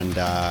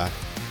and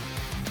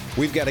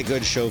we've got a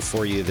good show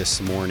for you this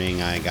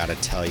morning. I got to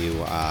tell you,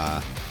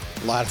 a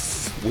lot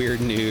of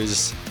weird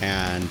news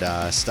and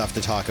stuff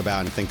to talk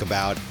about and think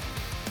about.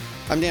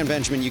 I'm Dan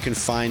Benjamin. You can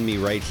find me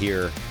right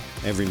here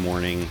every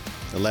morning,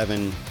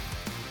 11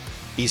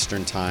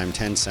 Eastern Time,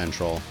 10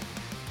 Central,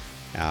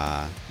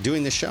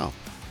 doing the show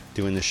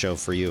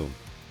for you,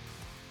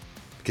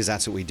 because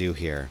that's what we do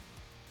here.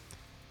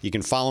 You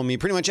can follow me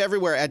pretty much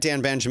everywhere at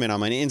Dan Benjamin.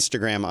 I'm on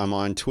Instagram. I'm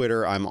on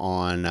Twitter. I'm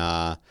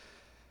on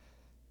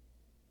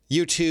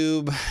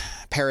YouTube,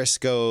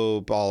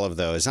 Periscope, all of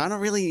those. I don't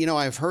really,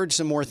 I've heard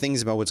some more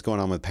things about what's going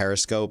on with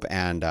Periscope,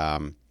 and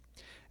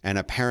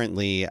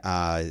apparently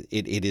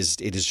it is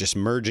just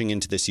merging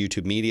into this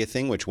YouTube media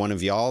thing, which one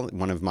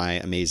of my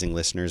amazing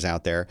listeners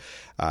out there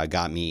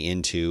got me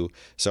into.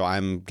 So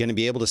I'm going to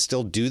be able to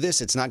still do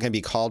this. It's not going to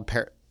be called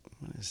what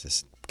is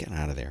this? Get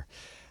out of there.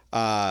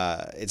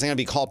 It's not going to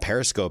be called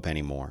Periscope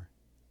anymore.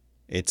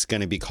 It's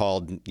going to be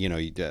called,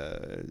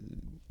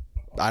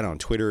 I don't know,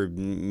 Twitter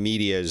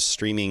media,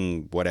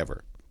 streaming,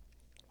 whatever.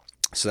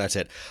 So that's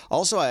it.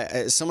 Also,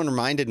 someone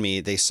reminded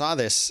me, they saw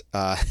this,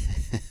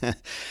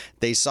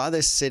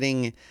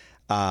 sitting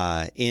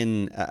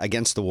in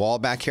against the wall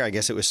back here. I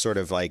guess it was sort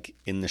of like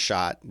in the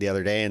shot the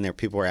other day, and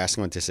people were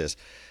asking what this is.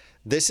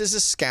 This is a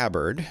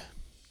scabbard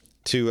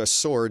to a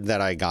sword that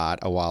I got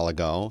a while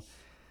ago.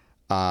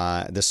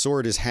 The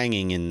sword is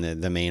hanging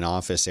in the main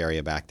office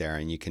area back there,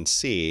 and you can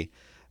see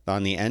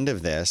on the end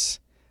of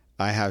this,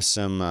 I have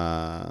some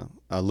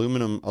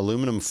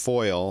aluminum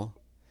foil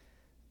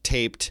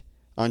taped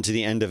onto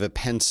the end of a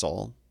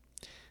pencil.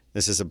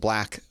 This is a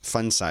black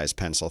fun size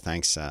pencil.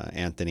 Thanks,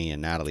 Anthony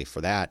and Natalie,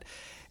 for that.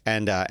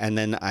 And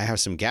then I have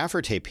some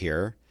gaffer tape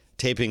here,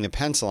 taping the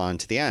pencil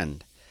onto the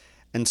end.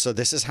 And so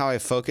this is how I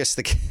focus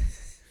the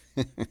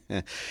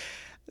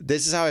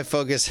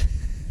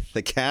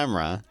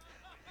camera.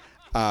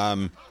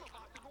 I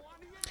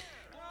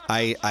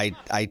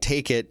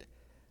take it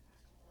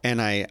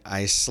and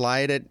I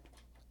slide it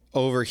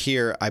over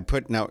here.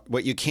 Now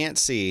what you can't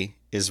see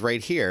is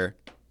right here.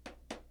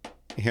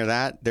 You hear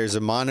that? There's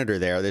a monitor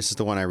there. This is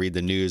the one I read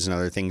the news and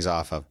other things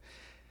off of.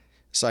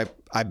 So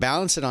I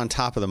balance it on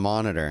top of the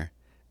monitor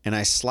and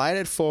I slide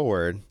it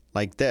forward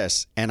like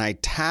this, and I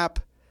tap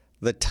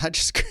the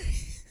touch screen.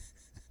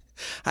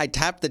 I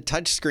tap the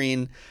touch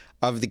screen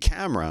of the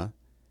camera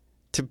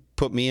to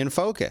put me in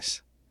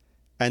focus.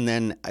 And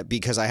then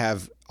because I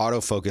have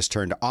autofocus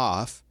turned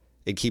off,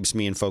 it keeps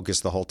me in focus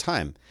the whole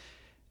time.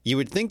 You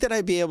would think that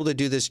I'd be able to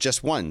do this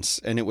just once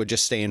and it would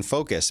just stay in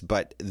focus.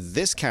 But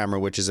this camera,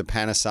 which is a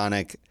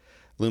Panasonic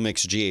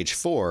Lumix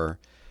GH4,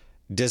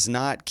 does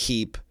not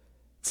keep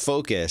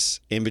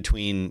focus in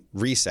between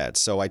resets.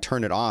 So I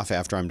turn it off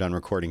after I'm done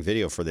recording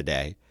video for the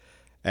day,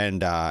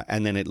 and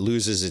then it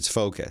loses its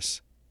focus.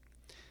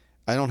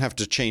 I don't have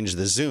to change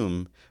the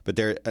zoom, but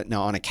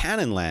now on a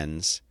Canon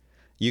lens,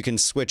 you can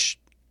switch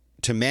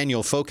to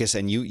manual focus,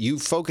 and you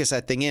focus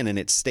that thing in and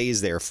it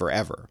stays there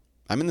forever.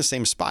 I'm in the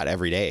same spot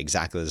every day,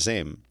 exactly the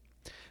same,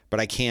 but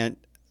I can't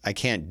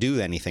do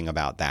anything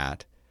about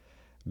that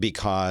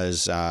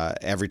because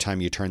every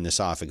time you turn this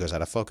off, it goes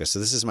out of focus. So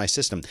this is my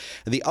system.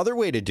 The other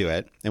way to do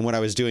it, and what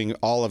I was doing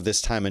all of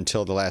this time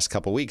until the last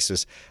couple of weeks,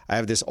 is I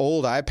have this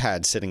old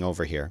iPad sitting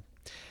over here.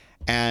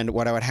 And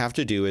what I would have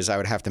to do is I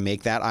would have to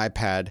make that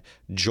iPad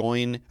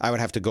I would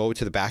have to go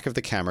to the back of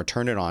the camera,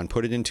 turn it on,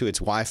 put it into its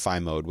Wi-Fi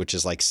mode, which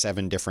is like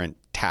 7 different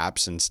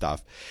taps and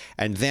stuff.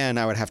 And then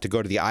I would have to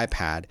go to the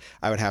iPad.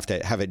 I would have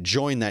to have it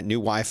join that new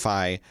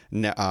Wi-Fi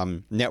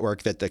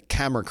network that the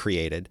camera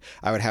created.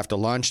 I would have to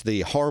launch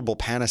the horrible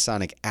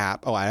Panasonic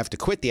app. Oh, I'd have to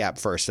quit the app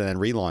first and then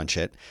relaunch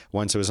it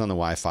once it was on the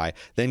Wi-Fi.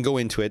 Then go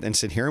into it and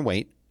sit here and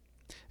wait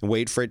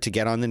for it to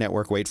get on the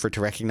network, wait for it to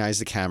recognize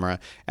the camera,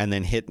 and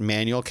then hit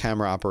manual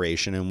camera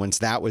operation. And once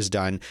that was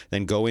done,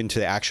 then go into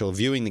the actual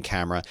viewing the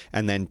camera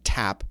and then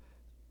tap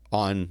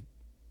on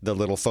the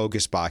little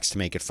focus box to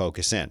make it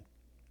focus in.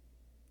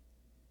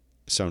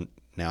 So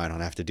now I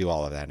don't have to do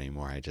all of that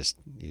anymore. I just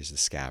use the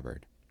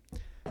scabbard.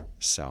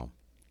 So,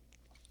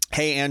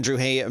 hey, Andrew.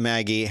 Hey,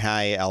 Maggie.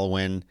 Hi,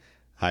 Elwin.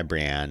 Hi,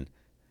 Brianne.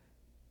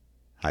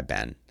 Hi,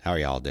 Ben. How are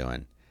y'all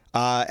doing?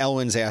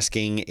 Elwin's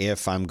asking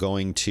if I'm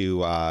going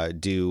to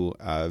do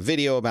a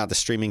video about the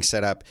streaming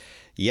setup.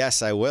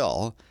 Yes, I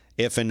will.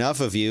 If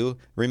enough of you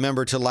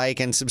remember to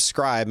like and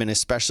subscribe, and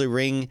especially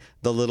ring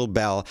the little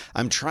bell.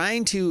 I'm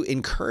trying to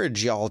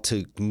encourage y'all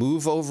to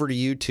move over to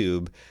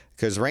YouTube,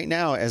 because right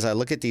now, as I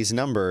look at these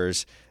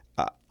numbers,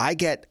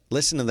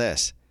 listen to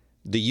this,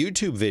 the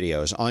YouTube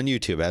videos on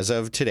YouTube as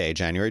of today,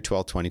 January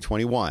 12th,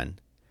 2021,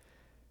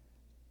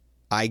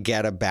 I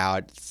get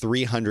about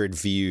 300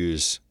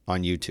 views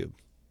on YouTube.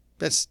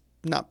 That's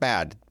not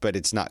bad, but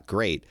it's not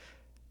great.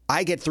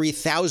 I get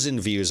 3,000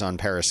 views on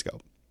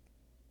Periscope.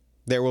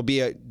 There will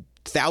be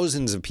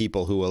thousands of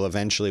people who will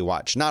eventually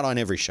watch, not on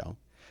every show,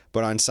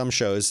 but on some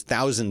shows,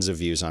 thousands of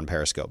views on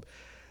Periscope.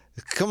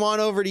 Come on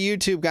over to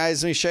YouTube,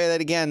 guys. Let me show you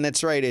that again.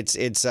 That's right. It's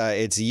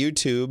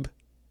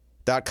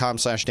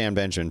YouTube.com/Dan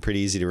Benjamin. Pretty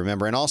easy to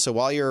remember. And also,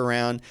 while you're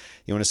around,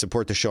 you want to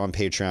support the show on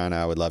Patreon,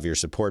 I would love your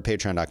support.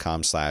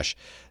 Patreon.com/Dan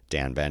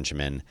Dan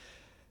Benjamin.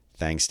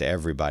 Thanks to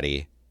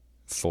everybody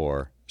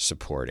for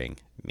supporting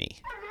me.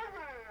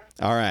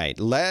 All right,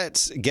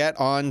 let's get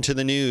on to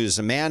the news.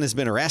 A man has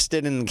been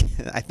arrested, and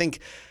I think,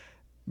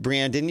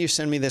 Brianne, didn't you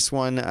send me this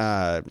one?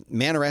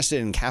 Man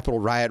arrested in Capitol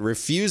riot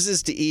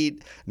refuses to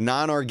eat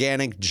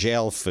non-organic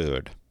jail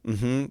food.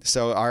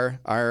 So our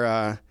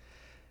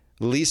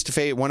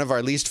one of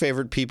our least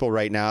favorite people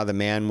right now, the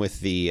man with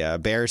the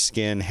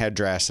bearskin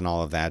headdress and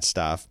all of that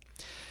stuff,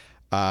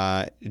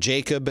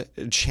 Jacob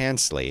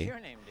Chansley.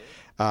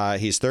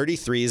 He's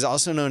 33. He's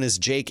also known as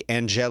Jake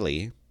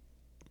Angeli.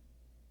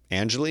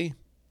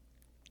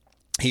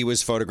 He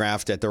was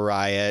photographed at the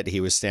riot. He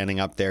was standing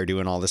up there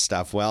doing all this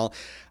stuff. Well,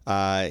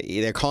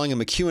 they're calling him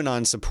a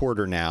QAnon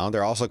supporter now.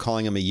 They're also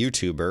calling him a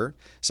YouTuber.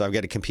 So I've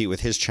got to compete with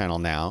his channel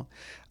now.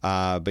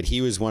 But he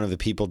was one of the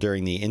people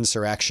during the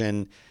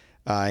insurrection.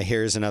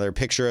 Here's another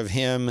picture of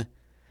him.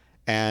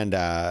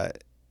 And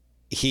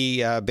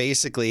he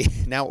basically,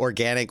 now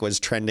organic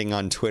was trending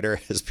on Twitter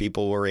as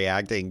people were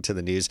reacting to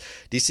the news.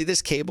 Do you see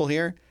this cable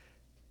here?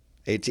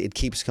 It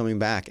keeps coming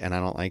back, and I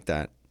don't like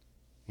that.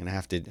 I'm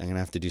gonna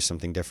have to do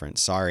something different.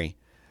 Sorry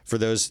for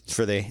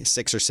the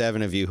 6 or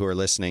 7 of you who are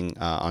listening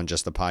on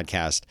just the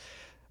podcast.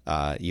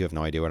 You have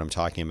no idea what I'm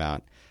talking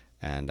about,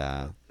 and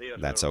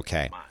that's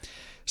okay.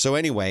 So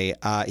anyway,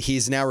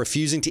 he's now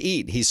refusing to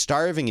eat. He's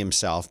starving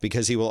himself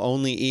because he will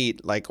only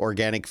eat like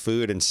organic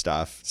food and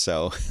stuff.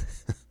 So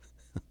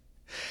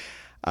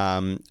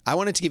I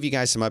wanted to give you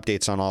guys some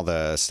updates on all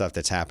the stuff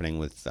that's happening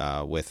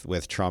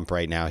with Trump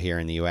right now here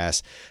in the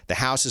U.S. The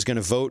House is going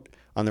to vote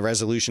on the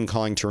resolution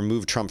calling to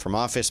remove Trump from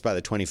office by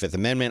the 25th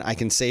Amendment. I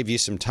can save you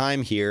some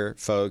time here,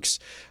 folks.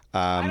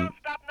 I don't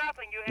stop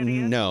nothing, you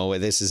idiot. No,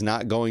 this is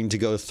not going to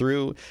go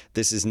through.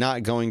 This is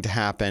not going to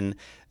happen.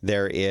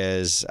 There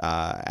is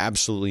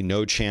absolutely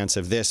no chance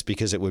of this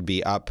because it would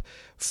be up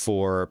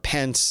for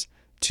Pence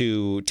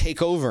to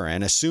take over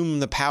and assume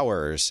the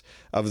powers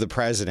of the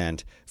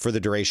president for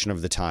the duration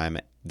of the time.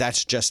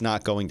 That's just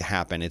not going to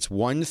happen. It's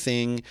one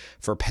thing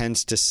for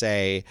Pence to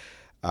say,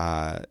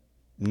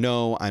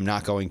 no, I'm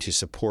not going to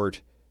support,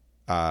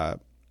 what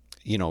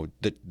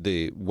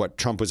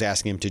Trump was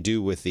asking him to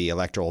do with the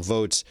electoral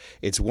votes.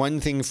 It's one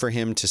thing for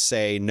him to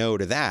say no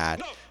to that,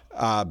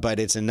 but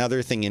it's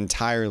another thing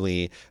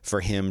entirely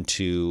for him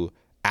to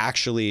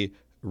actually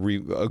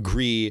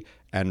agree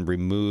and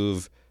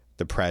remove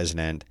the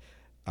president.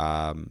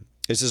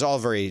 This is all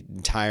very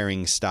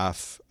tiring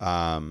stuff.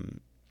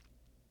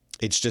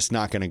 It's just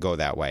not going to go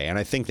that way. And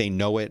I think they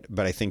know it,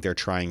 but I think they're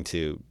trying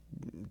to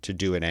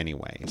do it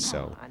anyway.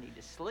 So I need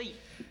to sleep.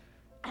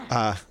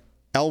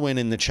 Elwin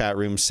in the chat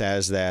room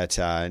says that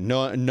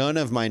none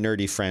of my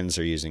nerdy friends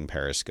are using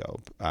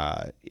Periscope.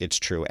 It's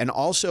true. And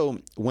also,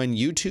 when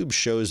YouTube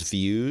shows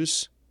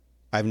views,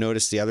 I've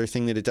noticed the other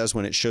thing that it does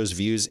when it shows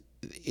views,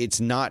 it's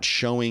not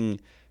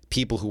showing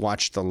people who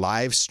watch the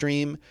live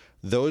stream.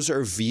 Those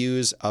are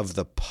views of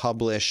the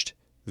published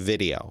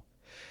video.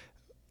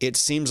 It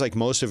seems like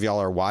most of y'all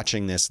are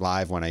watching this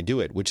live when I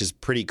do it, which is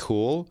pretty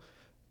cool,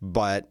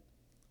 but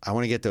I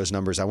want to get those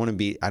numbers. I don't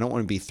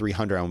want to be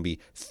 300. I want to be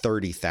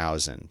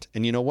 30,000.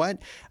 And you know what?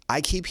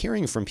 I keep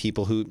hearing from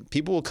people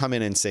will come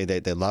in and say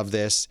that they love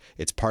this.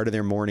 It's part of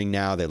their morning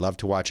now. They love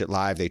to watch it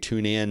live. They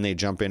tune in, they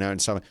jump in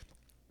and stuff.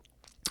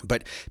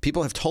 But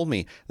people have told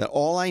me that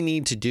all I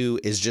need to do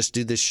is just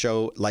do this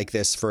show like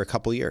this for a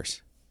couple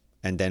years,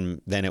 and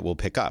then it will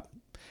pick up.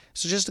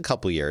 So just a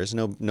couple years,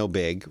 no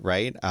big,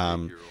 right?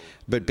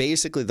 But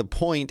basically the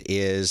point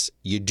is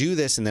you do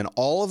this, and then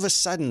all of a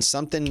sudden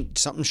something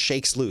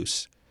shakes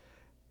loose.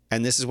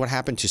 And this is what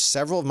happened to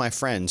several of my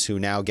friends who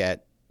now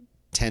get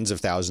tens of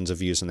thousands of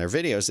views on their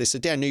videos. They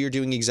said, Dan, no, you're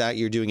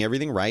doing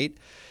everything right.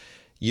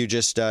 You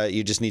just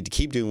need to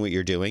keep doing what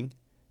you're doing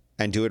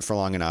and do it for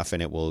long enough,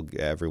 and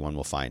everyone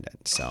will find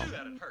it. So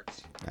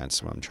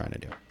that's what I'm trying to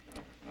do.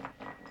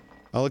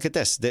 Oh, look at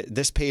this.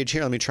 This page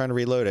here, let me try to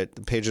reload it.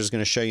 The page is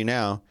going to show you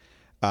now.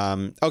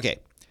 Okay.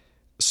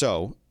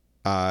 So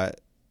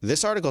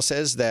this article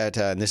says that,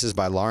 and this is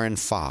by Lauren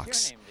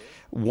Fox,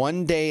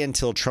 1 day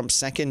until Trump's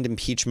second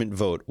impeachment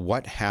vote,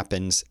 what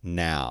happens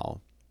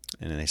now?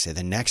 And then they say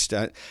the next,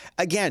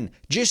 again,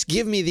 just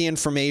give me the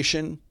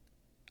information.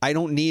 I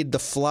don't need the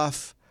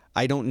fluff.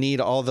 I don't need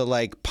all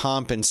the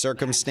pomp and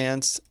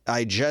circumstance.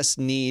 I just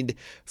need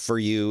for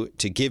you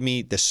to give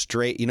me the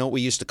straight, you know what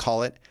we used to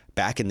call it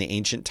back in the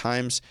ancient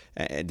times?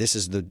 This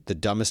is the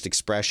dumbest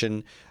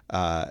expression.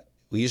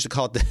 We used to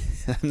call it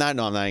I'm not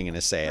even going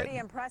to say it. Pretty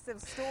impressive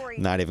story.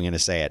 Not even going to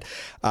say it.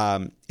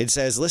 It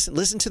says,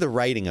 listen to the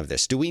writing of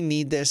this. Do we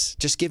need this?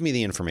 Just give me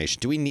the information.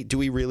 Do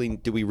we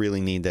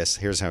really need this?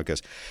 Here's how it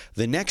goes.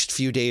 The next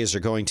few days are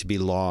going to be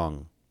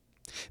long,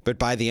 but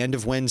by the end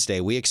of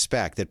Wednesday, we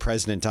expect that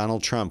President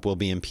Donald Trump will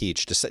be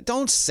impeached.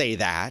 Don't say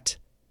that.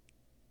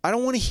 I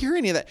don't want to hear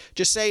any of that.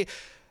 Just say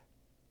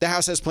the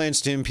House has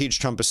plans to impeach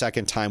Trump a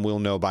second time. We'll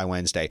know by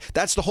Wednesday.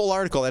 That's the whole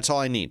article. That's all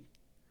I need.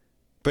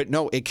 But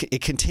no,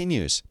 it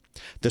continues.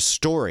 The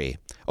story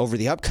over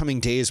the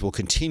upcoming days will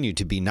continue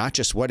to be not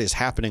just what is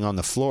happening on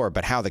the floor,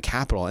 but how the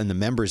Capitol and the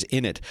members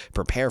in it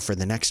prepare for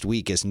the next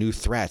week as new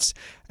threats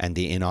and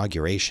the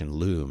inauguration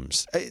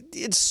looms.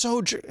 It's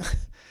so...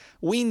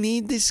 We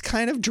need this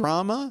kind of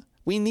drama.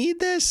 We need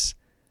this.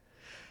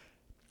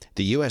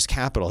 The U.S.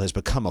 Capitol has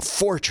become a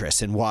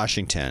fortress in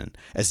Washington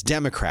as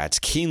Democrats,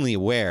 keenly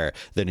aware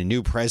that a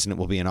new president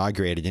will be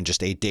inaugurated in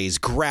just 8 days,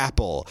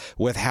 grapple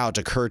with how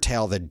to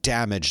curtail the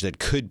damage that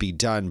could be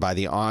done by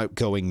the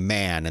outgoing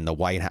man in the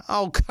White House.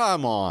 Oh,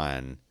 come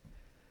on.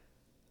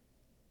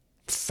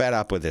 Fed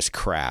up with this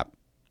crap.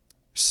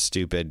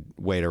 Stupid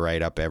way to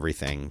write up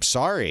everything.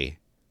 Sorry.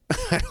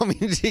 I don't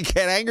mean to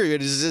get angry,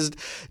 but it's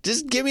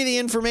just give me the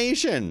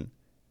information,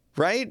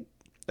 right?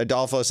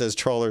 Adolfo says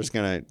troller's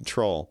going to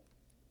troll.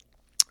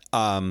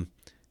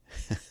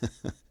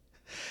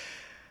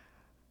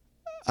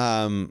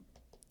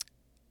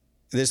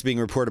 This being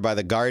reported by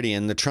The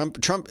Guardian, the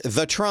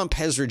Trump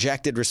has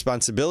rejected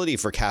responsibility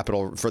for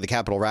the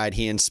Capitol riot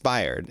he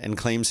inspired and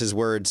claims his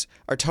words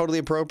are totally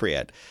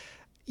appropriate.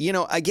 You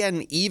know,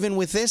 again, even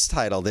with this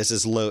title, this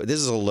is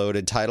a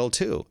loaded title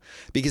too,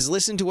 because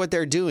listen to what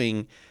they're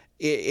doing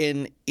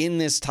in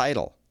this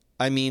title.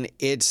 I mean,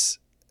 it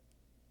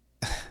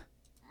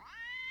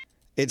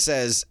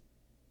says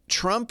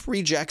Trump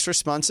rejects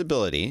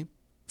responsibility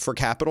for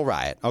Capitol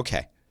riot.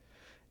 Okay.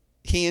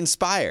 He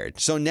inspired.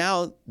 So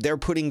now they're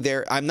putting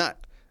I'm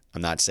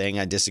not saying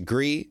I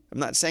disagree. I'm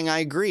not saying I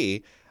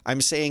agree.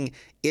 I'm saying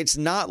it's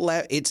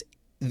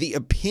the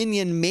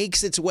opinion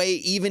makes its way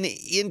even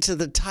into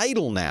the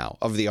title now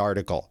of the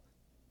article.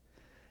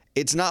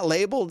 It's not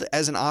labeled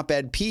as an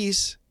op-ed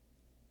piece.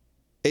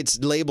 It's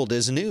labeled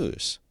as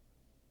news.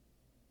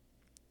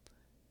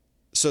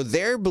 So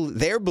their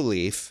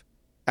belief,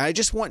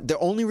 the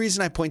only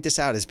reason I point this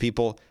out is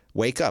people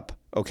wake up,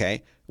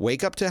 okay?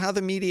 Wake up to how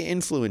the media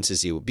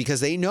influences you,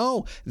 because they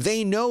know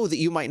that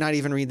you might not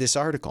even read this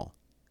article.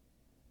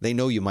 They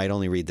know you might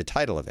only read the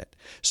title of it.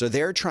 So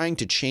they're trying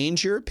to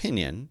change your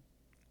opinion.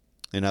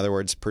 In other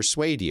words,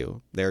 persuade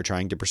you. They're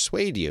trying to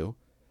persuade you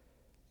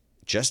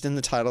just in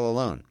the title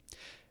alone.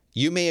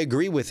 You may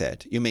agree with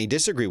it. You may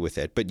disagree with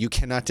it, but you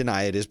cannot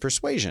deny it as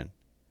persuasion.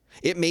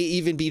 It may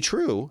even be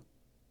true,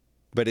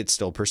 but it's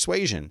still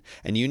persuasion.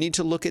 And you need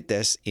to look at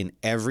this in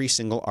every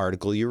single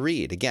article you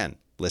read. Again,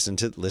 listen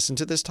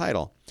to this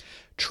title.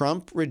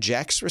 Trump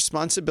rejects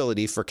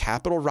responsibility for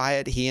Capitol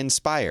riot he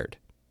inspired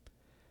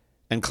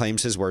and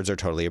claims his words are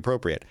totally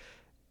appropriate.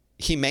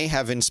 He may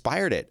have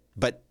inspired it,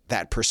 but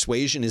that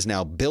persuasion is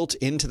now built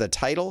into the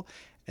title,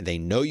 and they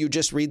know you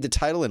just read the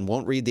title and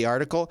won't read the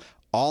article.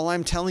 All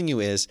I'm telling you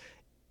is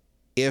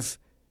if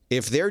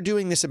they're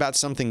doing this about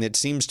something that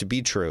seems to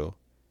be true,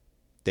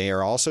 they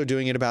are also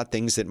doing it about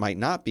things that might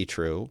not be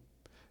true,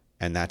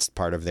 and that's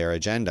part of their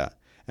agenda.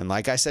 And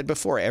like I said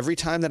before, every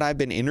time that I've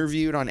been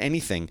interviewed on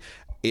anything,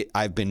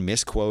 I've been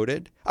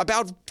misquoted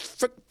about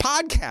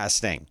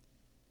podcasting.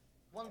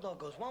 One dog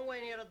goes one way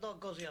and the other dog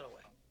goes the other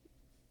way.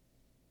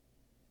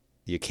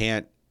 You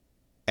can't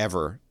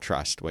ever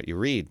trust what you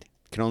read.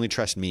 You can only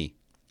trust me.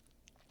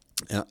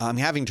 I'm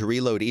having to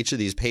reload each of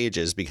these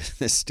pages because of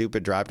this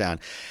stupid drop down.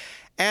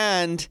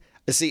 And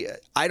see,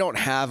 I don't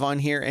have on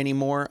here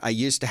anymore. I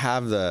used to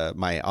have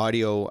my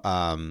audio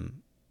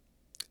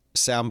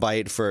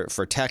soundbite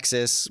for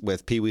Texas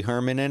with Pee Wee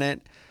Herman in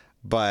it,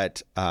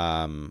 but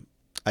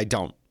I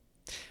don't.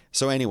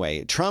 So anyway,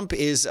 it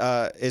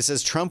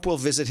says Trump will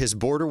visit his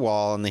border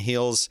wall on the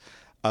heels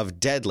of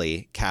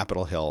deadly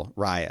Capitol Hill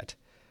riot.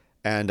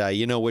 And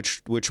you know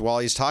which wall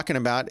he's talking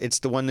about? It's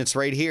the one that's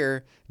right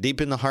here,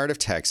 deep in the heart of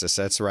Texas.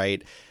 That's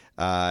right,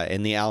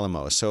 in the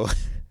Alamo. So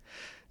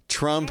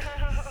Trump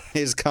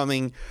is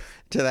coming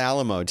to the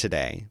Alamo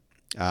today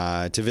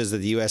to visit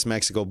the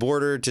U.S.-Mexico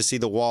border to see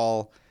the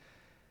wall.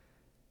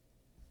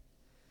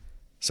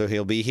 So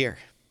he'll be here.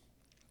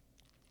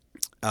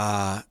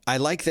 I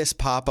like this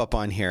pop-up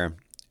on here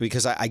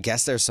because I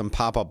guess there's some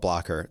pop-up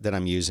blocker that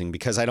I'm using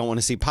because I don't want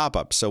to see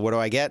pop-ups. So what do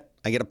I get?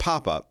 I get a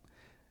pop-up,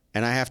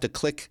 and I have to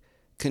click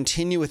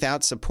continue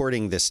without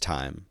supporting this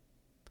time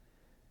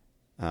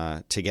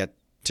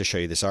to show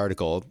you this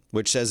article,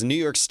 which says New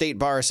York State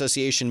Bar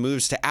Association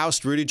moves to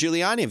oust Rudy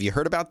Giuliani. Have you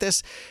heard about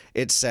this?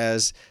 It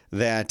says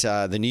that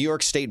the New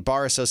York State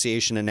Bar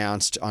Association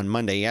announced on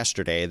Monday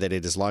yesterday that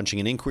it is launching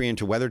an inquiry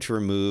into whether to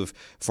remove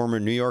former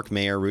New York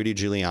Mayor Rudy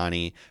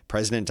Giuliani,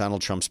 President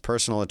Donald Trump's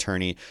personal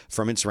attorney,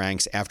 from its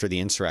ranks after the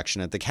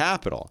insurrection at the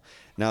Capitol.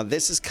 Now,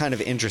 this is kind of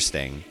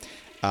interesting.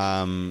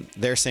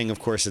 They're saying, of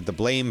course, that the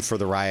blame for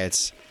the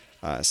riots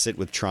sit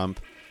with Trump,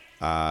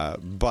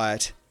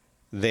 but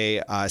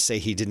they say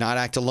he did not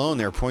act alone.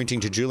 They're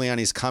pointing to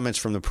Giuliani's comments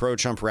from the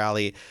pro-Trump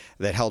rally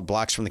that held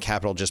blocks from the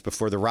Capitol just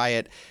before the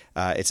riot.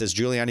 It says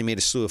Giuliani made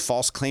a slew of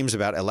false claims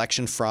about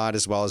election fraud,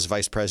 as well as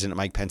Vice President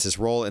Mike Pence's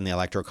role in the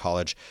Electoral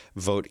College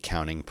vote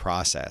counting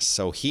process.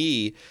 So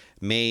he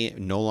may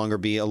no longer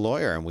be a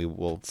lawyer, and we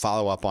will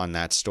follow up on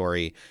that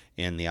story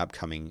in the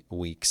upcoming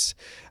weeks.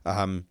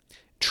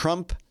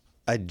 Trump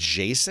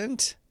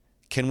adjacent?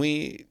 Can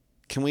we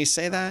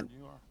say that?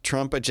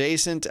 Trump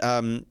adjacent?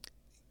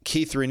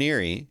 Keith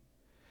Raniere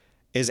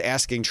is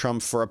asking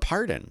Trump for a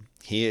pardon.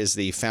 He is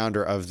the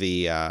founder of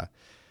the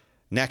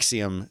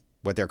NXIVM,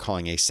 what they're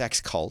calling a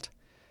sex cult.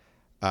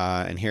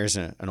 And here's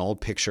an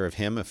old picture of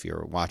him. If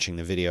you're watching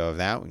the video of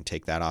that, we can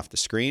take that off the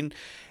screen.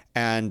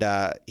 And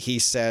he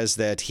says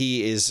that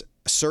he is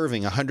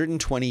serving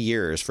 120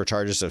 years for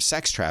charges of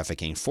sex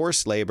trafficking,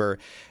 forced labor,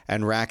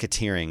 and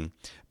racketeering.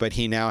 But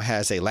he now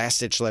has a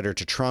last-ditch letter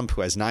to Trump,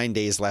 who has 9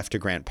 days left to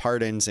grant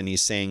pardons, and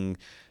he's saying,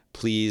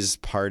 please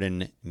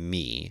pardon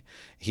me.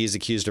 He's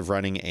accused of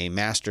running a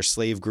master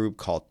slave group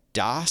called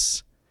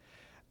DOS,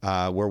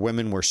 where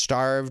women were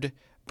starved,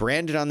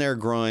 branded on their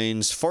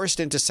groins, forced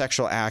into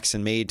sexual acts,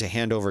 and made to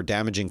hand over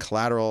damaging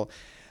collateral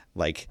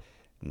like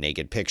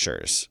naked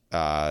pictures.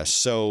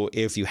 So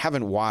if you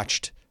haven't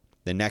watched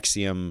the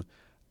NXIVM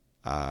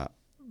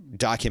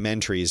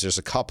documentaries, there's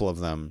a couple of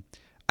them.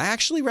 I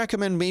actually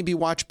recommend maybe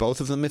watch both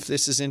of them if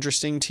this is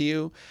interesting to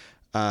you.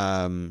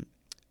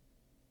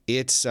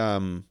 It's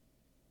a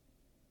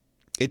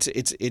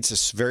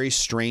very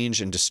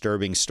strange and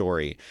disturbing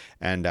story,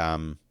 and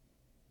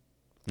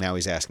now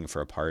he's asking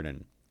for a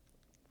pardon.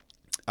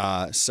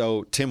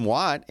 So Tim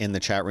Watt in the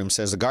chat room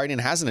says The Guardian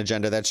has an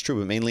agenda. That's true,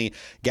 but mainly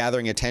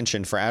gathering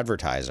attention for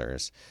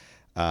advertisers.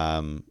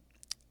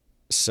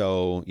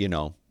 So, you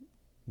know,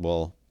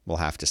 we'll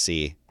have to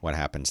see what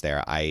happens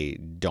there. I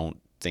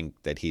don't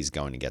think that he's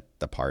going to get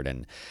the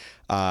pardon.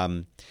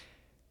 One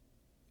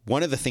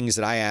of the things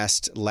that I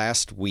asked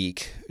last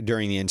week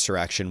during the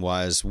insurrection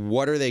was,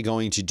 what are they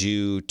going to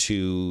do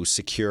to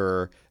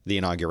secure the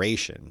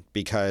inauguration?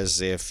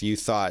 Because if you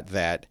thought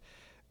that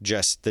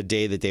just the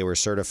day that they were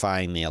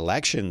certifying the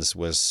elections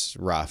was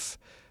rough,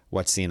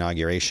 what's the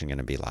inauguration going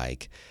to be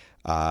like?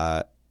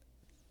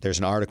 There's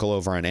an article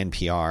over on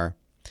NPR.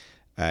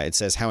 It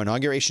says how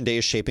Inauguration Day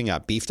is shaping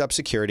up: beefed up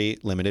security,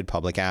 limited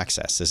public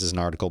access. This is an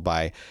article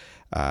by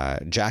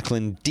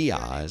Jacqueline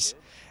Diaz.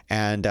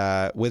 And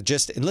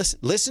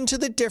listen to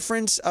the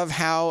difference of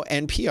how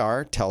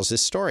NPR tells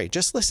this story.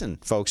 Just listen,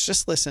 folks,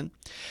 just listen.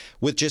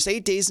 With just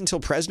 8 days until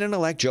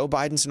President-elect Joe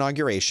Biden's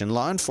inauguration,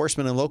 law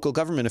enforcement and local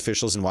government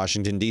officials in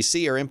Washington,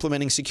 D.C. are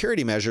implementing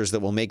security measures that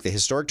will make the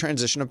historic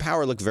transition of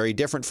power look very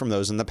different from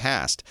those in the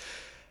past.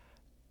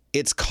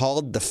 It's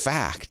called The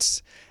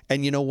Facts.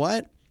 And you know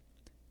what?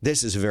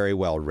 This is very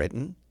well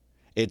written.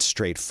 It's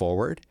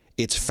straightforward.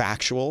 It's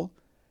factual.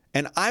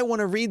 And I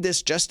want to read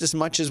this just as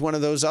much as one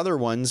of those other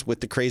ones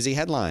with the crazy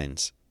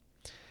headlines.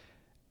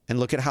 And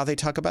look at how they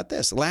talk about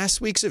this.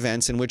 Last week's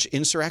events in which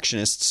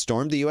insurrectionists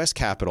stormed the U.S.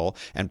 Capitol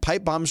and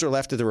pipe bombs were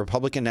left at the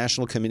Republican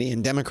National Committee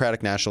and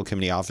Democratic National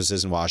Committee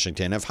offices in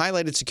Washington have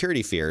highlighted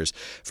security fears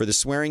for the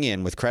swearing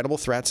in, with credible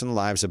threats on the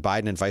lives of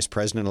Biden and Vice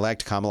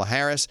President-elect Kamala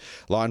Harris,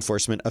 law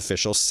enforcement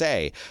officials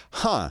say.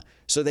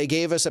 So they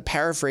gave us a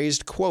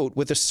paraphrased quote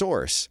with a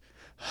source.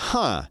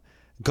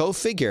 Go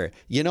figure.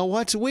 You know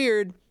what's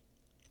weird?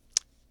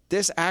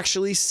 This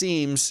actually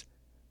seems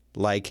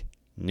like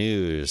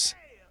news.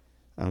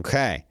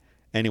 Okay.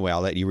 Anyway,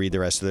 I'll let you read the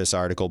rest of this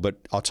article, but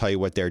I'll tell you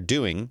what they're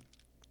doing.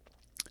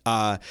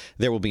 There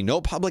will be no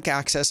public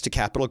access to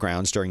Capitol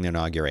grounds during the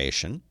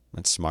inauguration.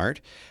 That's smart.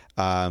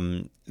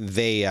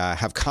 They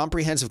have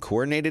comprehensive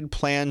coordinated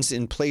plans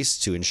in place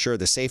to ensure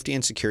the safety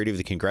and security of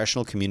the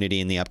congressional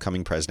community in the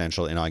upcoming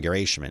presidential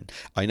inauguration.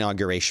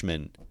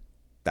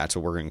 That's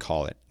what we're going to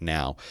call it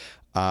now.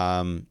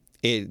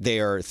 They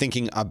are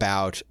thinking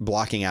about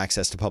blocking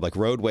access to public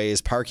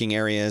roadways, parking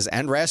areas,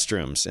 and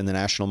restrooms in the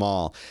National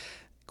Mall,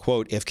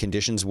 quote, if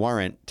conditions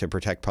warrant, to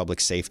protect public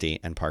safety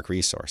and park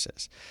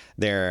resources.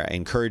 They're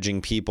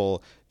encouraging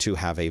people to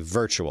have a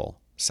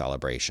virtual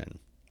celebration.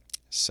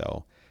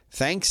 So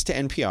thanks to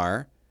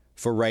NPR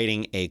for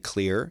writing a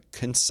clear,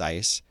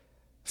 concise,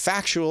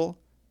 factual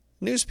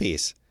news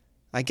piece.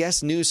 I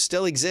guess news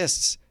still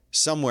exists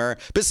somewhere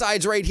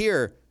besides right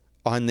here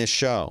on this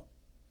show,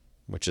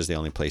 which is the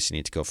only place you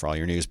need to go for all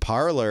your news.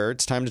 Parler.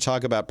 It's time to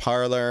talk about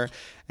Parler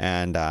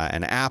and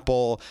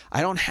Apple. I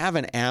don't have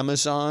an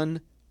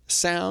Amazon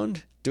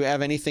sound. Do we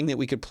have anything that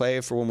we could play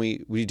for when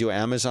we do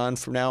Amazon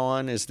from now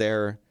on? Is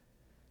there?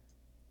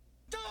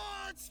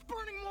 It's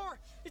burning more.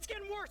 It's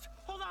getting worse.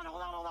 Hold on.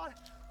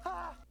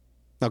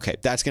 Okay,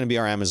 that's going to be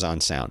our Amazon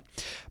sound.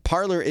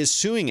 Parler is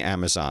suing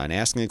Amazon,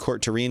 asking the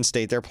court to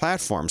reinstate their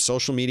platform.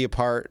 Social media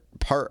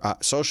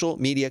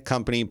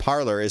company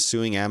Parler is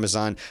suing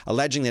Amazon,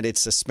 alleging that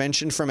its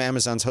suspension from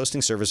Amazon's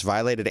hosting service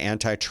violated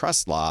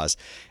antitrust laws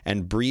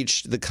and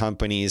breached the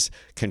company's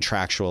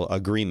contractual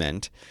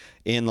agreement.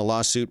 In the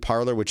lawsuit,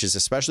 Parler, which is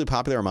especially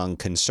popular among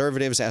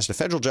conservatives, asked a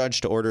federal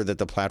judge to order that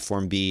the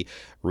platform be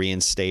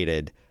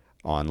reinstated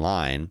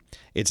online.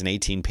 It's an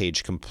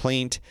 18-page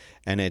complaint,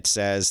 and it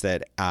says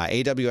that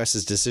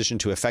AWS's decision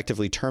to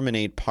effectively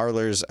terminate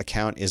Parler's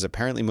account is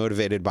apparently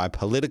motivated by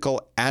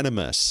political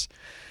animus.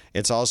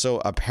 It's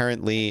also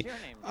apparently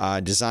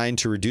designed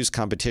to reduce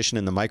competition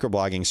in the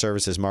microblogging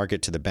services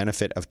market to the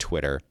benefit of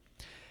Twitter.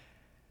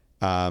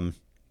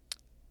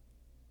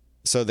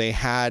 So they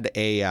had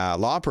a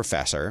law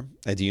professor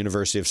at the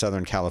University of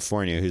Southern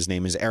California whose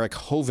name is Eric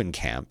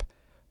Hovenkamp.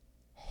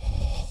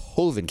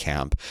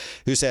 Hovenkamp,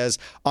 who says,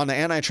 on the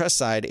antitrust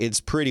side, it's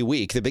pretty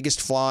weak. The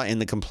biggest flaw in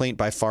the complaint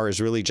by far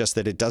is really just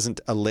that it doesn't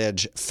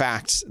allege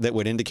facts that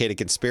would indicate a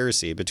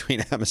conspiracy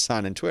between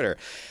Amazon and Twitter.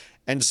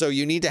 And so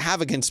you need to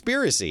have a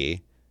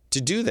conspiracy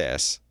to do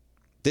this.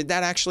 Did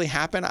that actually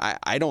happen?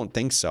 I don't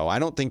think so. I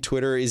don't think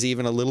Twitter is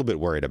even a little bit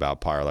worried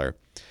about Parler.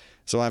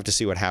 So we'll have to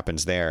see what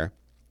happens there.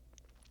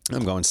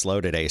 I'm going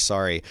slow today.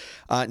 Sorry.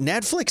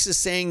 Netflix is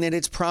saying that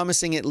it's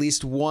promising at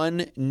least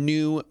one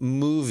new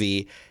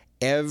movie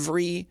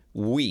every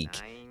week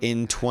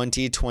in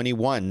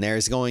 2021.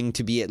 There's going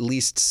to be at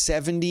least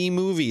 70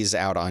 movies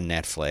out on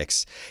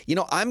Netflix. You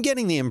know, I'm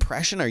getting the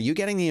impression, are you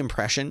getting the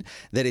impression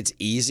that it's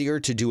easier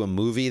to do a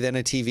movie than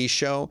a TV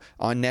show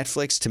on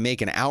Netflix, to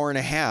make an hour and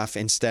a half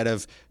instead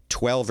of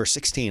 12 or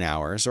 16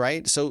 hours,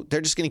 right? So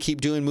they're just going to keep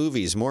doing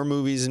movies, more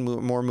movies and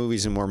more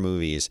movies and more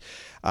movies,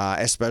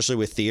 especially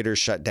with theaters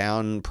shut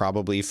down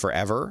probably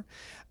forever.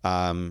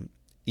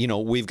 You know,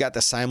 we've got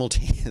this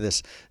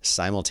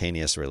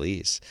simultaneous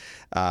release.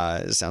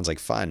 It sounds like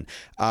fun.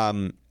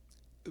 On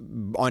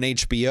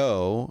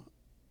HBO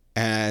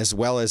as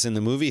well as in the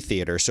movie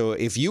theater. So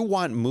if you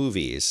want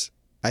movies,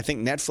 I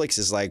think Netflix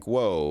is like,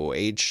 whoa,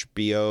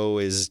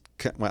 HBO is,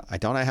 well,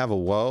 don't I have a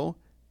whoa?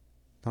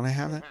 Don't I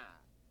have that?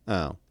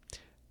 Oh,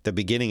 the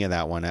beginning of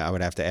that one, I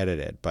would have to edit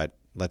it, but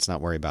let's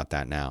not worry about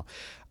that now.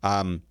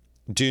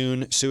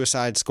 Dune,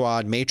 Suicide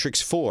Squad,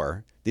 Matrix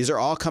 4. These are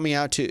all coming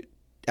out to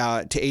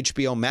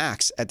HBO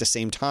Max at the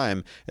same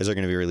time as they're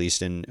going to be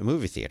released in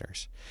movie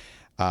theaters.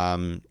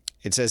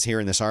 It says here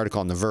in this article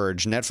on The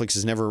Verge, Netflix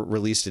has never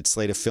released its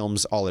slate of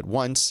films all at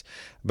once,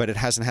 but it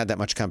hasn't had that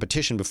much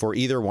competition before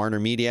either. Warner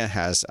Media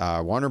has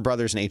Warner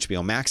Brothers and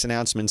HBO Max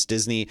announcements.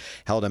 Disney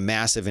held a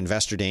massive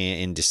investor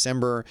day in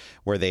December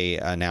where they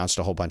announced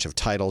a whole bunch of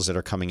titles that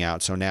are coming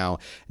out. So now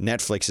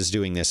Netflix is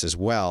doing this as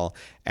well.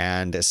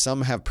 And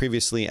some have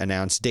previously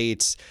announced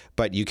dates,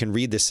 but you can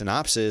read the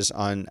synopsis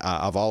on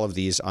of all of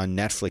these on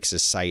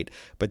Netflix's site.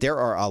 But there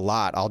are a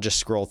lot. I'll just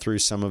scroll through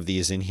some of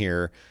these in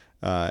here.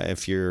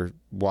 If you're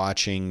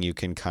watching, you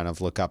can kind of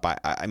look up.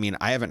 I mean,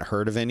 I haven't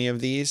heard of any of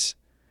these.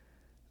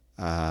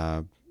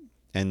 And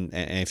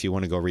if you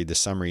want to go read the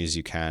summaries,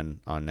 you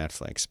can on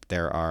Netflix. But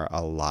there are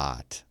a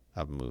lot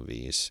of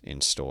movies in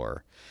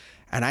store.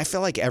 And I feel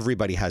like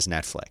everybody has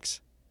Netflix.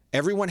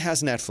 Everyone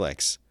has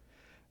Netflix.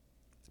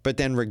 But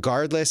then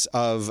regardless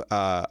of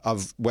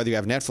whether you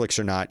have Netflix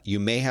or not, you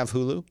may have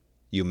Hulu,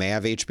 you may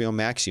have HBO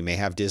Max, you may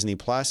have Disney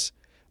Plus,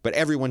 but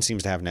everyone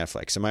seems to have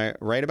Netflix. Am I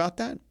right about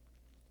that?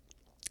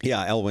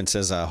 Yeah, Elwin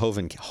says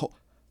Hovenkamp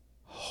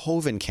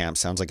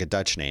sounds like a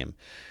Dutch name.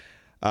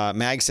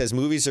 Mag says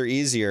movies are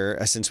easier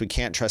since we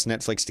can't trust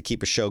Netflix to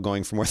keep a show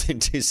going for more than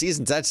 2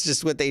 seasons. That's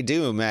just what they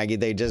do, Maggie.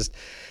 They just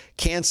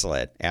cancel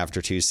it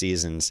after 2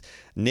 seasons.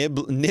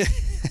 Niblibs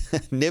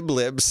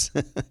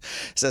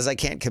says, I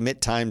can't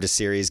commit time to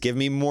series. Give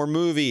me more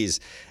movies.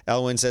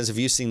 Elwin says, have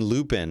you seen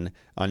Lupin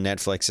on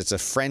Netflix? It's a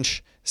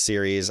French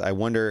series. I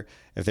wonder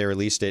if they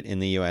released it in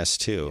the U.S.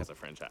 too. He has a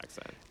French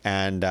accent.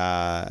 And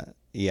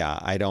yeah,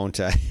 I don't.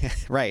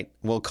 Right.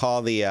 We'll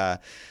call it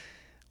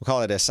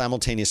a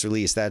simultaneous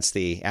release. That's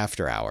the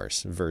after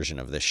hours version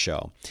of this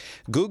show.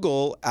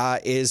 Google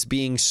is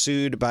being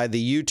sued by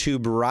the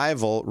YouTube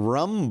rival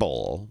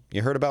Rumble.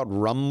 You heard about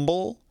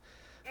Rumble?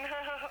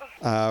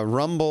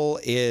 Rumble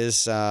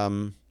is,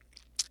 I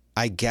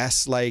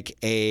guess, like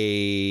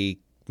maybe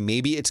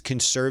it's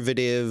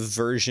conservative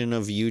version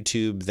of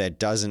YouTube that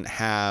doesn't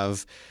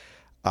have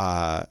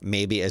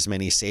maybe as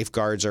many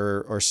safeguards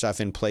or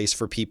stuff in place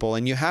for people.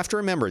 And you have to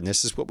remember, and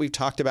this is what we've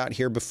talked about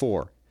here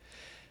before,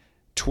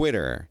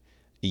 Twitter,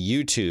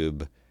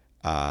 YouTube,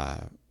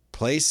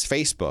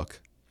 Facebook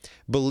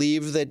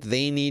believe that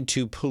they need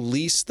to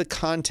police the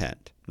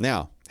content.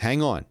 Now,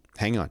 hang on.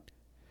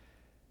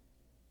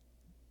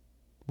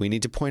 We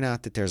need to point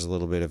out that there's a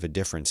little bit of a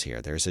difference here.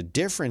 There's a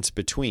difference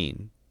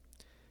between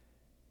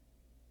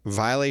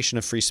violation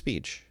of free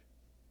speech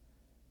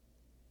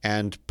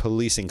and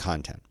policing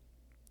content.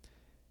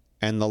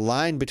 And the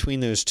line between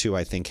those two,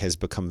 I think, has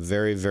become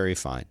very, very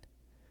fine.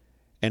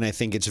 And I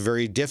think it's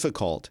very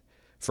difficult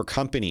for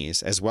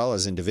companies as well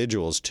as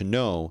individuals to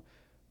know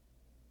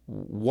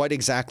what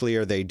exactly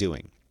are they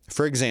doing.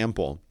 For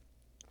example,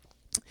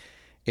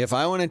 if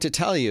I wanted to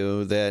tell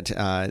you that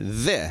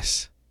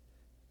this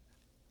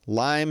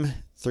Lime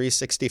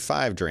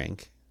 365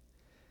 drink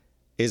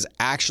is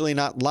actually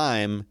not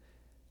lime,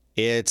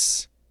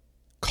 it's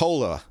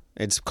cola.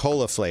 It's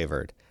cola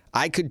flavored.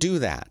 I could do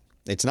that.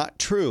 It's not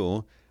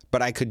true,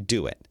 but I could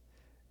do it.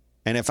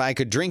 And if I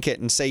could drink it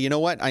and say, you know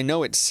what? I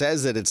know it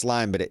says that it's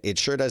lime, but it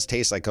sure does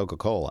taste like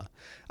Coca-Cola.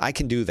 I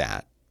can do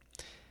that.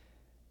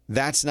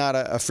 That's not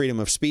a freedom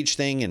of speech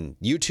thing, and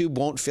YouTube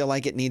won't feel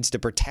like it needs to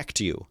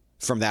protect you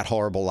from that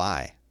horrible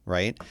lie,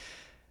 right?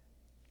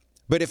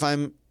 But if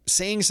I'm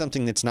saying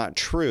something that's not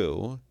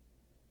true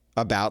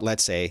about,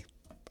 let's say,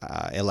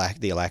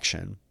 the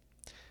election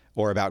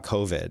or about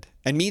COVID,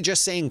 and me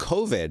just saying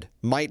COVID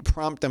might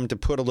prompt them to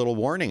put a little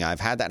warning.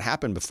 I've had that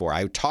happen before.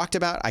 I talked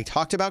about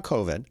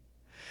COVID,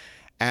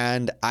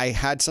 and I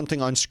had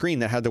something on screen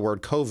that had the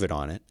word COVID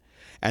on it.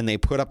 and they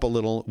put up a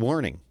little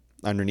warning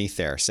underneath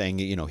there saying,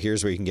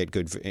 here's where you can get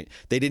good.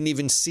 They didn't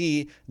even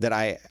see that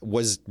I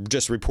was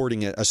just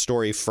reporting a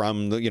story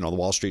from the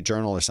Wall Street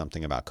Journal or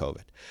something about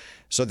COVID.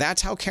 So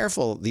that's how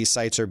careful these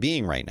sites are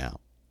being right now.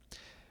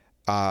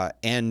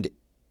 And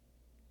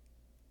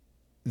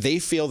they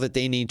feel that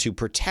they need to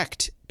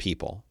protect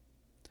people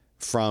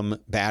from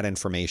bad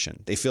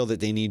information. They feel that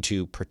they need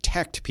to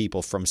protect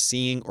people from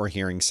seeing or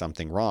hearing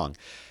something wrong.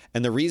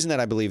 And the reason that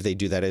I believe they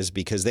do that is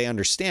because they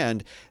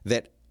understand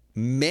that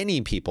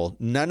many people,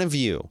 none of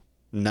you,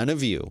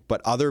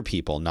 but other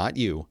people, not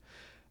you,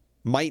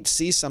 might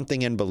see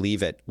something and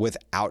believe it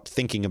without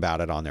thinking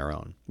about it on their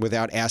own,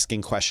 without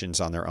asking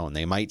questions on their own.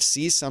 They might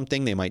see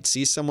something, they might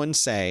see someone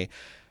say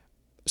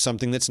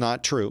something that's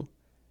not true,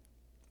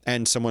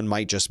 and someone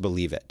might just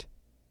believe it.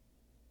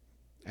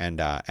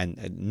 And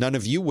none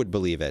of you would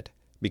believe it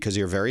because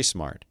you're very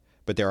smart.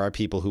 But there are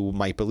people who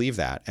might believe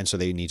that, and so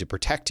they need to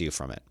protect you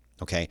from it.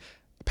 Okay?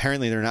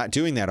 Apparently, they're not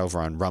doing that over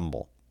on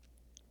Rumble.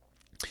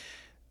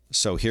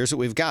 So here's what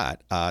we've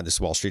got. This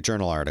Wall Street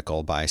Journal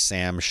article by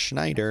Sam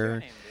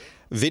Schneider.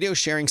 Video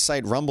sharing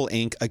site Rumble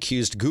Inc.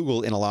 accused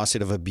Google in a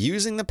lawsuit of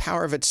abusing the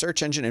power of its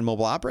search engine and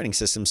mobile operating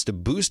systems to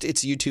boost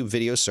its YouTube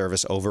video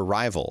service over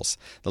rivals.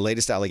 The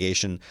latest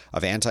allegation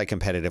of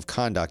anti-competitive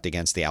conduct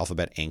against the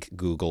Alphabet Inc.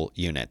 Google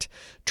unit.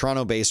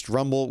 Toronto-based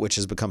Rumble, which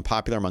has become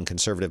popular among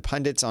conservative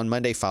pundits, on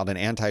Monday filed an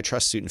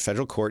antitrust suit in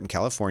federal court in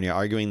California,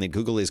 arguing that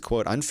Google is,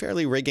 quote,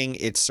 unfairly rigging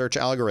its search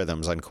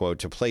algorithms, unquote,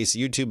 to place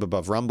YouTube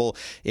above Rumble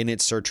in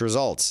its search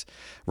results.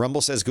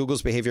 Rumble says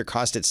Google's behavior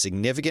cost it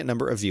significant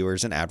number of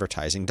viewers and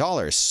advertising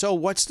dollars. So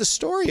what's the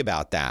story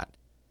about that?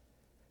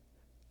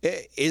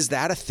 Is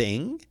that a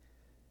thing?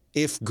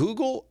 If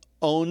Google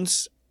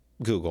owns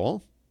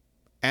Google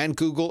and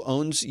Google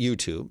owns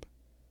YouTube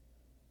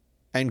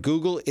and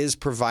Google is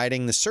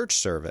providing the search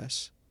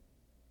service,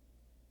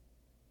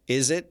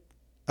 is it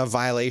a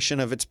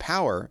violation of its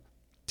power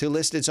to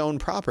list its own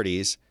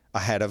properties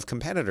ahead of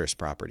competitors'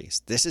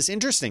 properties? This is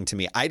interesting to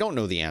me. I don't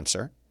know the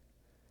answer.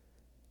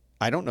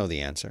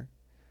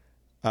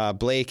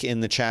 Blake in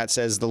the chat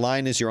says the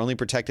line is you're only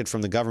protected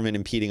from the government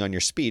impeding on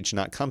your speech,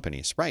 not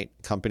companies. Right.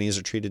 Companies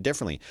are treated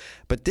differently.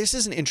 But this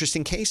is an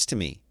interesting case to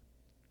me.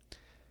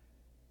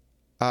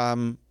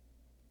 So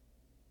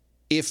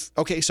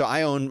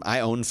I own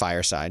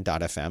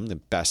Fireside.fm, the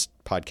best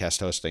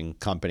podcast hosting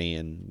company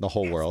in the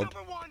whole world.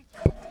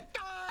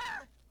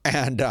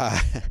 And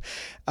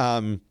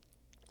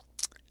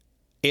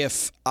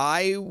if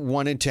I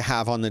wanted to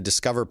have on the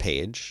Discover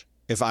page,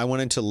 if I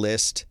wanted to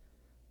list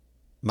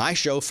my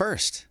show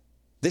first,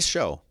 this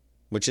show,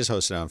 which is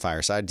hosted on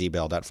Fireside,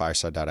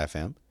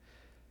 dbell.fireside.fm,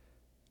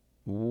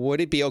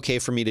 would it be okay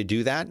for me to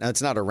do that? Now,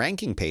 it's not a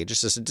ranking page. It's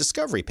just a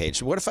discovery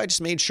page. What if I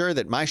just made sure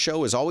that my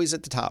show is always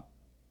at the top?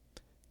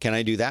 Can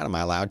I do that? Am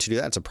I allowed to do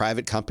that? It's a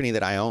private company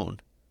that I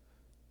own.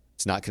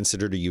 It's not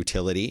considered a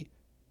utility.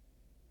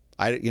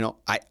 I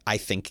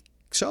think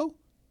so.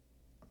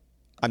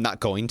 I'm not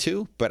going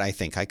to, but I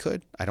think I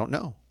could. I don't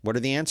know. What are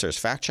the answers?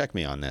 Fact check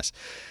me on this.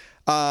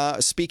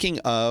 Speaking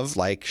of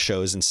like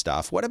shows and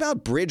stuff, what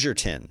about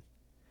Bridgerton?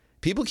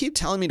 People keep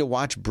telling me to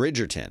watch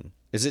Bridgerton.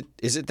 Is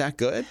it that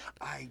good?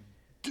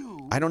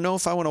 I don't know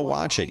if I want to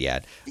watch it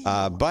yet.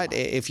 But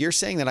if you're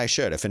saying that I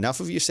should, if enough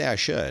of you say I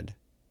should,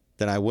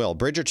 then I will.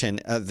 Bridgerton,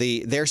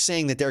 they're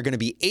saying that there are going to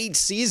be 8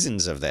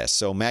 seasons of this.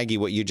 So Maggie,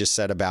 what you just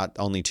said about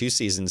only 2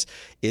 seasons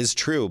is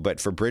true.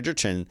 But for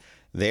Bridgerton,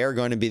 they are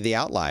going to be the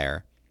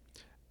outlier.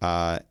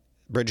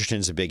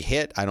 Bridgerton's a big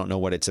hit. I don't know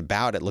what it's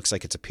about. It looks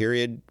like it's a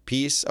period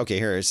piece. Okay,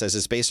 here it says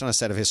it's based on a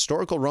set of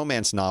historical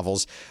romance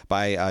novels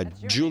by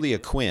Julia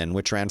Quinn,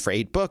 which ran for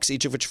 8 books,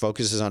 each of which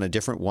focuses on a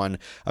different one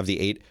of the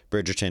 8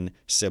 Bridgerton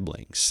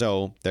siblings.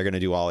 So they're going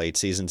to do all 8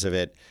 seasons of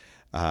it.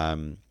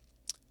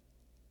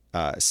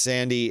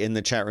 Sandy in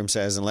the chat room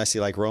says, unless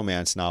you like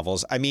romance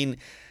novels. I mean,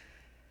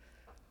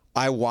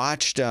 I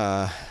watched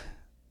Outlander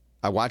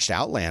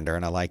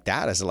and I like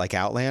that. Is it like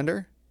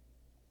Outlander?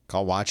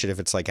 I'll watch it if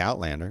it's like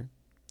Outlander.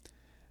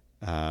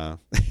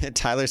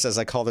 Tyler says,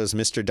 I call those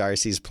Mr.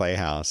 Darcy's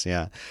Playhouse.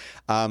 Yeah.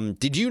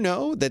 Did you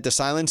know that The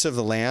Silence of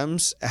the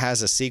Lambs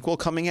has a sequel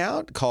coming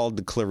out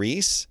called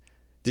Clarice?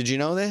 Did you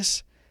know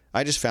this?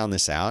 I just found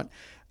this out.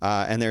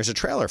 And there's a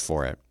trailer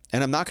for it.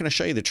 And I'm not going to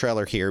show you the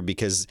trailer here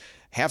because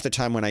half the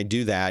time when I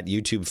do that,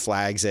 YouTube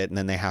flags it and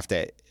then they have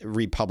to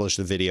republish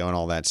the video and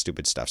all that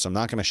stupid stuff. So I'm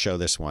not going to show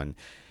this one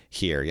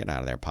here. Get out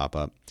of there,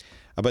 pop-up.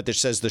 But it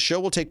says the show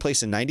will take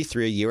place in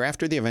 93, a year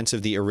after the events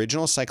of the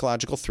original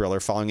psychological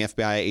thriller following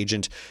FBI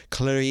agent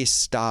Clarice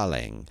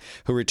Starling,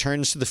 who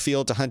returns to the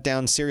field to hunt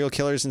down serial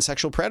killers and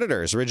sexual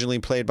predators. Originally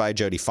played by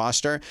Jodie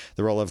Foster,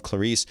 the role of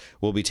Clarice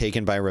will be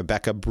taken by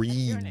Rebecca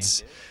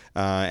Breeds.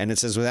 And it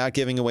says, without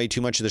giving away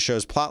too much of the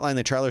show's plotline,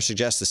 the trailer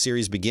suggests the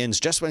series begins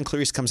just when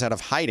Clarice comes out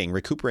of hiding,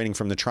 recuperating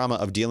from the trauma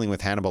of dealing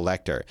with Hannibal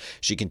Lecter.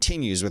 She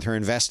continues with her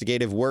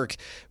investigative work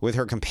with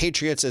her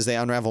compatriots as they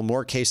unravel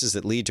more cases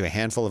that lead to a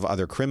handful of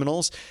other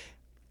criminals.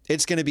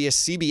 It's going to be a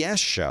CBS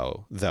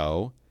show,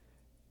 though,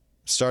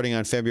 starting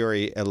on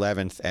February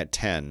 11th at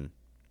 10.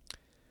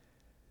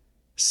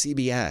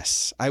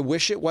 CBS. I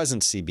wish it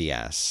wasn't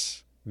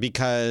CBS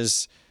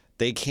because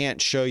they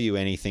can't show you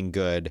anything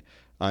good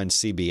on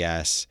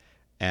CBS,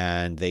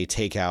 and they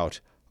take out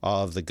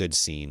all of the good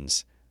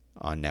scenes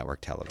on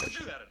network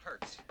television.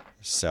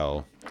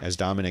 So, as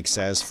Dominic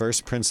says,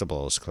 first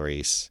principles,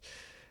 Clarice.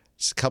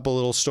 Just a couple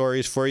little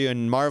stories for you.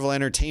 In Marvel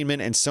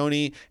Entertainment, and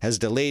Sony has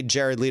delayed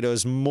Jared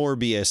Leto's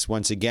Morbius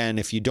once again.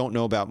 If you don't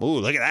know about, ooh,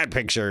 look at that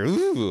picture.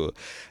 Ooh,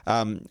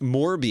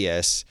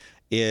 Morbius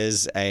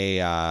is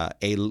a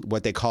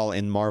what they call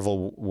in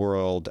Marvel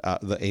world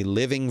a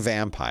living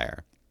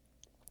vampire.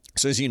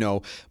 So as you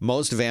know,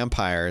 most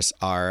vampires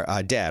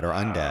are dead or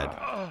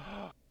undead,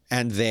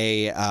 and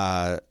they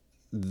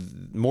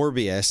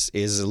Morbius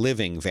is a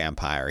living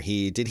vampire.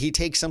 Did he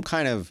take some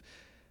kind of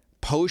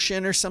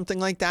potion or something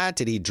like that?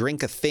 Did he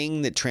drink a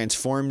thing that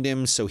transformed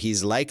him so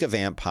he's like a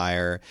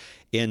vampire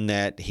in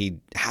that he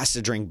has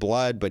to drink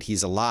blood, but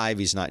he's alive,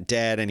 he's not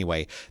dead?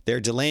 Anyway, they're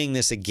delaying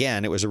this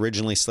again. It was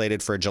originally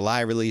slated for a July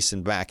release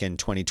and back in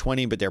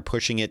 2020, but they're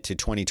pushing it to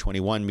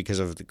 2021 because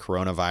of the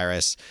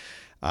coronavirus.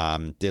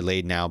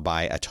 Delayed now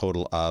by a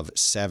total of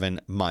 7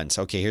 months.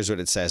 Okay, here's what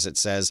it says. It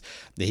says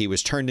that he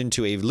was turned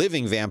into a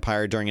living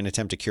vampire during an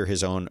attempt to cure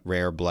his own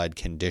rare blood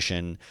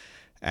condition.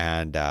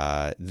 And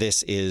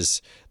this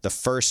is the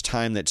first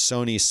time that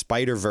Sony's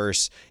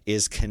Spider-Verse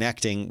is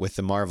connecting with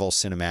the Marvel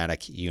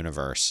Cinematic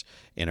Universe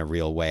in a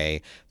real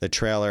way. The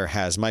trailer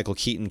has Michael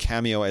Keaton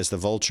cameo as the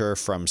Vulture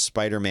from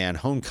Spider-Man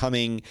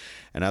Homecoming,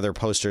 and other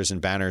posters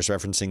and banners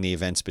referencing the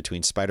events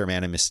between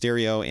Spider-Man and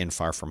Mysterio in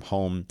Far From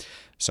Home.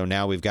 So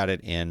now we've got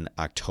it in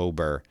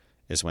October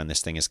is when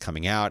this thing is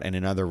coming out. And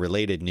in other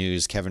related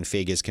news, Kevin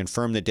Feige has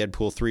confirmed that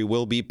Deadpool 3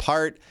 will be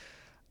part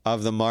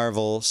of the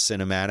Marvel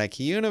Cinematic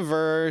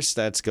Universe.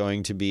 That's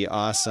going to be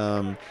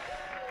awesome.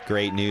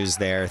 Great news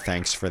there.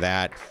 Thanks for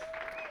that.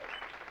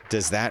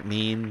 Does that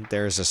mean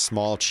there's a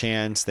small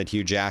chance that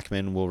Hugh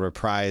Jackman will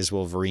reprise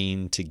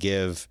Wolverine to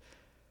give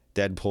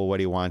Deadpool what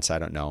he wants? I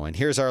don't know. And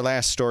here's our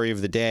last story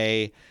of the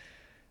day.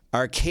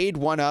 Arcade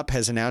 1UP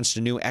has announced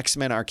a new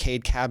X-Men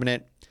arcade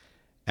cabinet.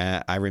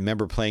 I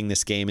remember playing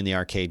this game in the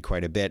arcade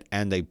quite a bit,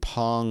 and a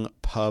Pong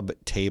pub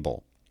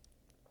table.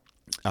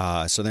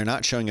 So they're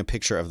not showing a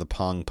picture of the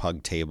Pong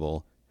pub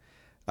table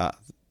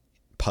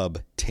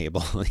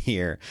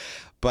here,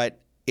 but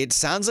it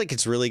sounds like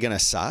it's really going to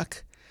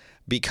suck,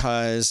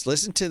 because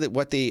listen to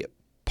what the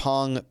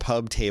Pong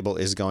pub table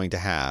is going to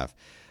have.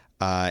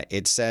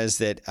 It says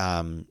that,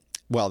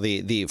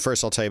 the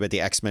first I'll tell you about the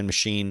X-Men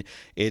machine.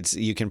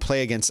 You can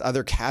play against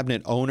other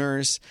cabinet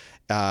owners.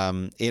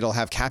 It'll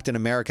have Captain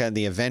America and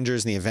the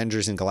Avengers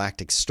in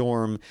Galactic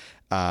Storm.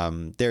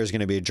 There's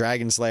going to be a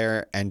Dragon's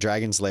Lair and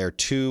Dragon's Lair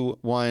 2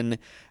 one.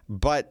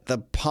 But the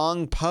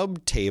Pong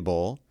pub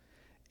table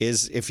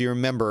is, if you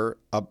remember,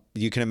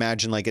 you can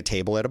imagine like a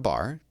table at a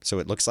bar. So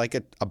it looks like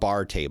a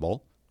bar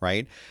table,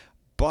 right?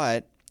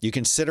 But you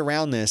can sit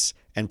around this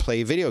and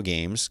play video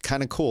games.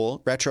 Kind of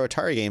cool. Retro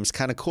Atari games,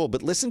 kind of cool.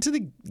 But listen to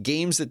the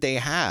games that they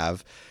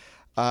have.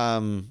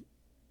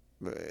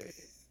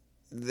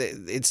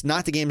 It's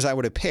not the games I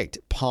would have picked.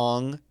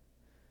 Pong,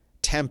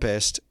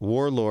 Tempest,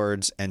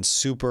 Warlords, and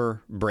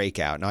Super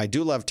Breakout. Now, I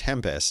do love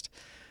Tempest,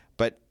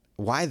 but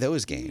why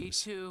those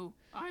games? Me too.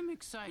 I'm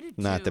excited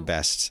Not too. the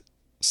best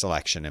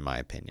selection, in my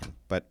opinion,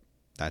 but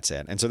that's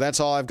it. And so that's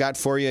all I've got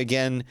for you.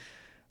 Again,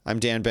 I'm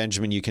Dan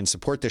Benjamin. You can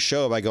support the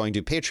show by going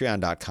to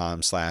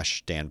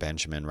patreon.com/Dan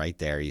Benjamin. Right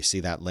there. You see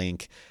that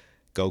link.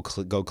 Go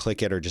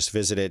click it or just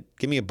visit it.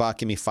 Give me $1,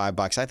 give me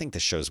 $5. I think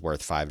this show's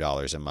worth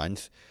 $5 a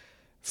month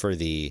for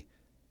the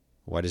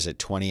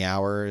 20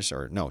 hours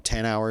or no,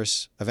 10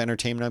 hours of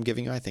entertainment I'm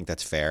giving you. I think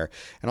that's fair.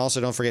 And also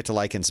don't forget to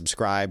like and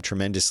subscribe.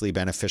 Tremendously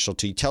beneficial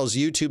to you. Tells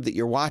YouTube that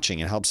you're watching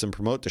and helps them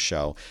promote the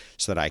show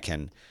so that I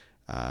can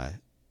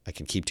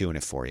keep doing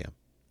it for you.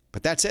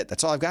 But that's it.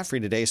 That's all I've got for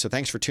you today. So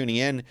thanks for tuning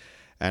in,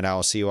 and I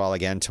will see you all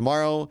again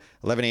tomorrow,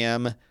 11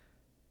 a.m.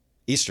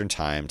 Eastern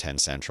Time, 10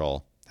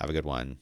 Central. Have a good one.